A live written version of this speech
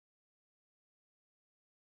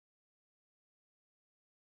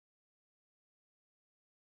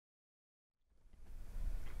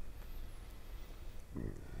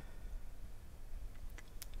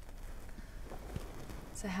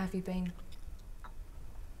So how have you been?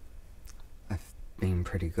 I've been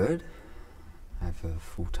pretty good. I have a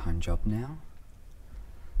full-time job now.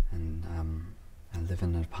 And I live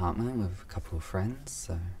in an apartment with a couple of friends,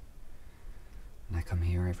 so... And I come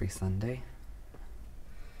here every Sunday.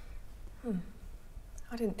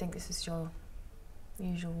 I didn't think this was your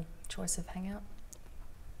usual choice of hangout.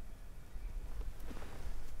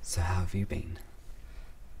 So how have you been?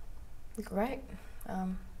 Great.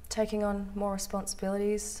 Taking on more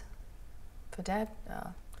responsibilities for Dad.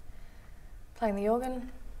 Playing the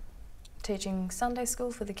organ. Teaching Sunday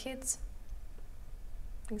school for the kids.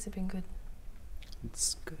 Things have been good.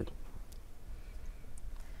 It's good.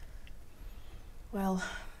 Well,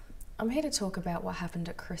 I'm here to talk about what happened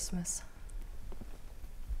at Christmas.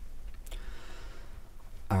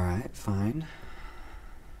 Alright, fine.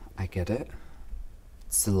 I get it.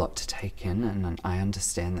 It's a lot to take in, and I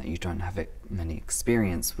understand that you don't have many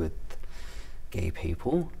experience with gay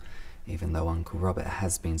people, even though Uncle Robert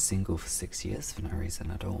has been single for 6 years for no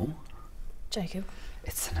reason at all. Jacob.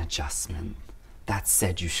 It's an adjustment. That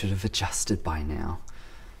said, you should have adjusted by now.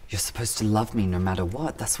 You're supposed to love me no matter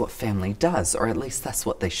what. That's what family does, or at least that's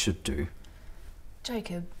what they should do.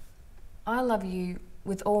 Jacob, I love you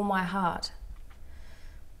with all my heart.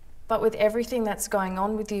 But with everything that's going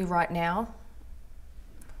on with you right now,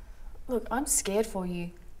 look, I'm scared for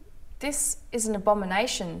you. This is an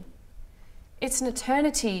abomination. It's an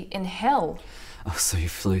eternity in hell. Oh, so you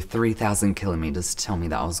flew 3,000 kilometers to tell me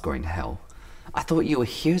that I was going to hell. I thought you were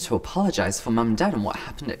here to apologize for Mum and Dad and what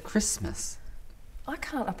happened at Christmas. I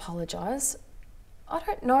can't apologize. I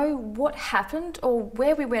don't know what happened or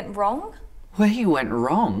where we went wrong. Where you went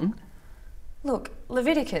wrong? Look,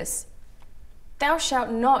 Leviticus. Thou shalt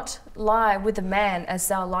not lie with a man as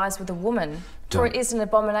thou lies with a woman, for it is an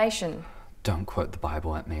abomination. Don't quote the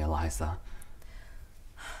Bible at me, Eliza.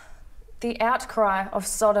 The outcry of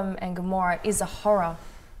Sodom and Gomorrah is a horror,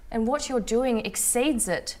 and what you're doing exceeds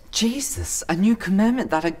it. Jesus, a new commandment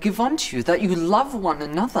that I give unto you, that you love one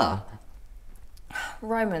another.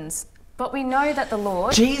 Romans, but we know that the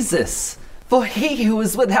Lord... Jesus, for he who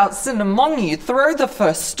is without sin among you, throw the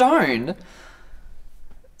first stone.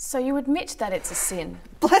 So you admit that it's a sin?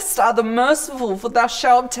 Blessed are the merciful, for thou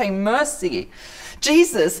shalt obtain mercy.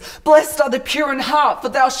 Jesus, blessed are the pure in heart, for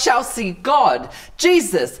thou shalt see God.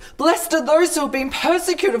 Jesus, blessed are those who have been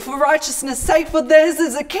persecuted for righteousness' sake, for theirs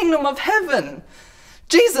is the kingdom of heaven.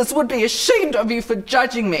 Jesus would be ashamed of you for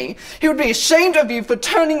judging me. He would be ashamed of you for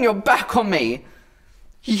turning your back on me.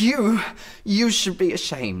 You should be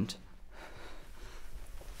ashamed.